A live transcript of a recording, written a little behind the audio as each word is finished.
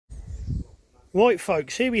Right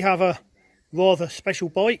folks, here we have a rather special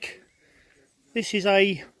bike. This is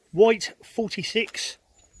a Whyte 46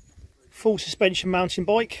 full suspension mountain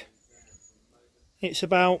bike. It's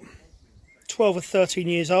about 12 or 13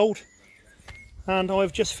 years old, and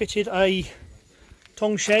I've just fitted a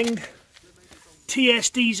Tongsheng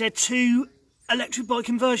TSDZ2 electric bike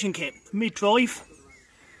conversion kit, mid-drive.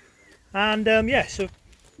 And it's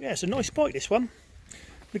a nice bike, this one.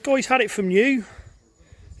 The guy's had it from new.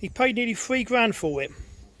 He paid nearly £3 for it.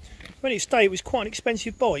 When it stayed, it was quite an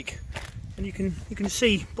expensive bike, and you can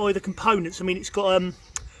see by the components. I mean, it's got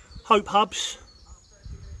Hope hubs,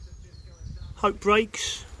 Hope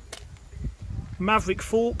brakes, Maverick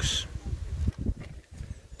forks,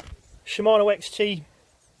 Shimano XT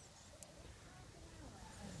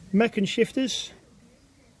mech and shifters.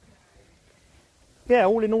 Yeah,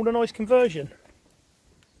 all in all, a nice conversion.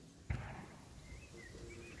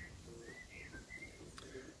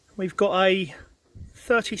 We've got a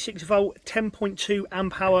 36 volt 10.2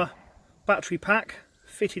 amp hour battery pack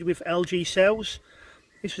fitted with LG cells.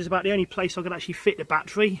 This was about the only place I could actually fit the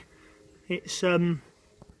battery. It's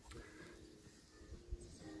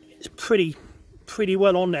pretty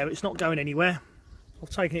well on there. It's not going anywhere.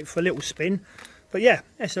 I've taken it for a little spin, but yeah,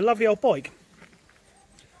 it's a lovely old bike.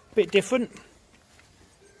 A bit different.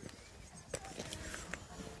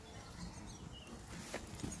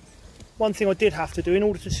 One thing I did have to do in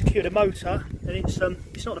order to secure the motor, and it's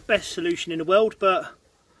not the best solution in the world, but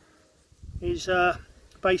is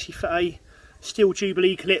basically fit a steel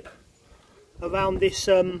Jubilee clip around this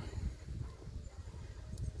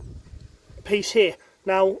piece here.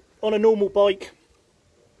 Now, on a normal bike,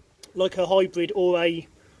 like a hybrid or a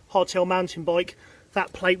hardtail mountain bike,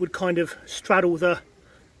 that plate would kind of straddle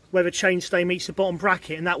where the chainstay meets the bottom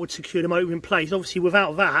bracket, and that would secure the motor in place. Obviously,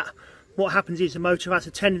 without that, what happens is the motor has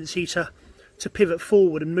a tendency to pivot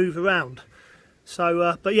forward and move around.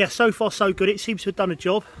 So, but yeah, so far so good. It seems to have done a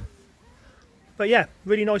job. But yeah,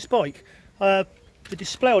 really nice bike. The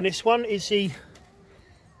display on this one is I don't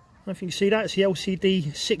know if you can see that, it's the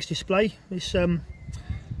LCD 6 display. It's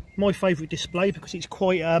my favourite display because it's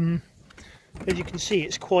quite, as you can see,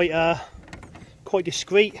 it's quite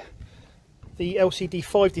discreet. The LCD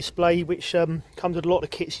 5 display, which comes with a lot of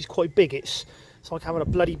kits, is quite big. It's like having a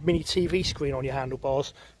bloody mini TV screen on your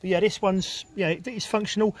handlebars. But yeah, this one's, yeah, it is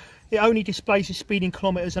functional. It only displays the speed in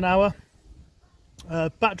kilometres an hour.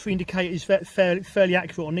 Battery indicator is fairly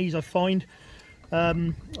accurate on these, I find. I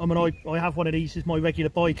mean, I have one of these as my regular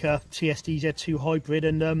bike, TSDZ2 hybrid,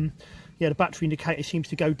 and yeah, the battery indicator seems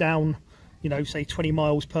to go down, you know, say 20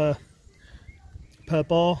 miles per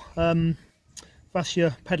bar. That's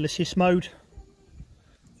your pedal assist mode.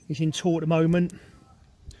 It's in tour at the moment.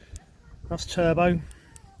 That's turbo.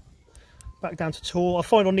 Back down to tour. I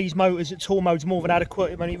find on these motors that tour mode's more than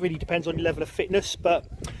adequate. I mean, it really depends on your level of fitness, but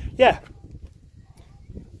yeah,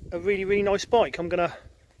 a really nice bike. I'm gonna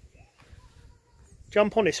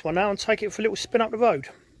jump on this one now and take it for a little spin up the road.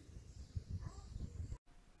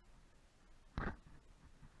 Right,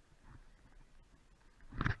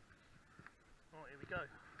 here we go.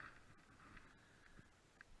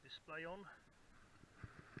 Display on.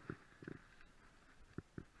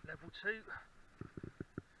 Level 2.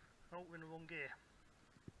 Oh, we're in the wrong gear.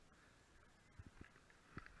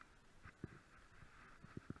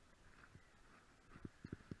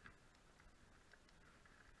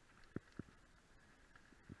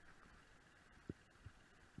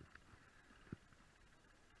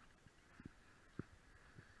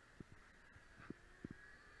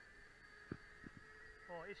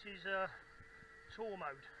 Right, this is tour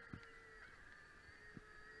mode.